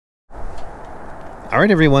Alright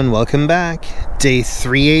everyone, welcome back. Day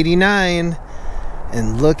 389.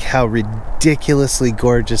 And look how ridiculously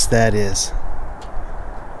gorgeous that is.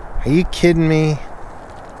 Are you kidding me?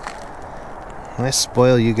 Can I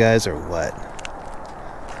spoil you guys or what?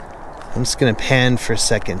 I'm just gonna pan for a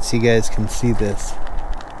second so you guys can see this.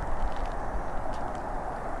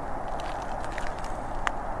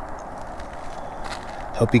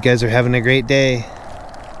 Hope you guys are having a great day.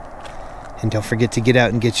 And don't forget to get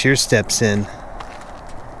out and get your steps in.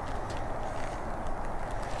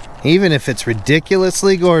 Even if it's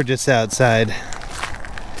ridiculously gorgeous outside.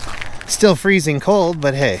 Still freezing cold,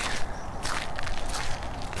 but hey.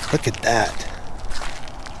 Look at that.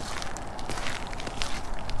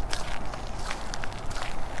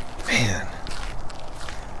 Man.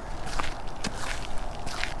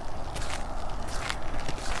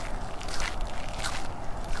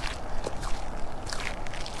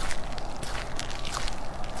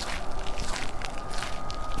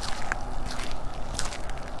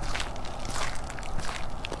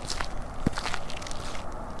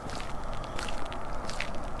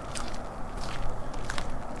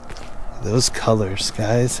 Those colors,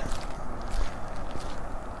 guys.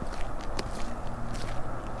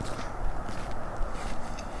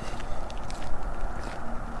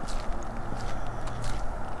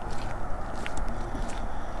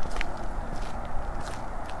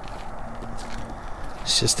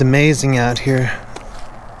 It's just amazing out here.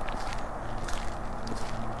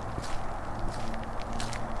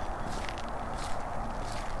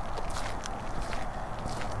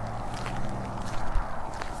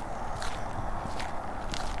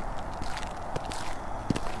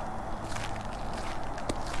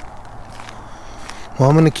 Well,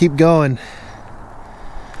 I'm gonna keep going,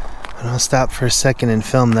 and I'll stop for a second and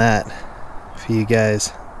film that for you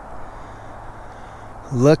guys.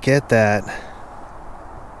 Look at that.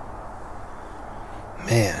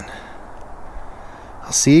 Man.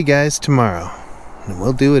 I'll see you guys tomorrow, and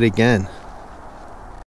we'll do it again.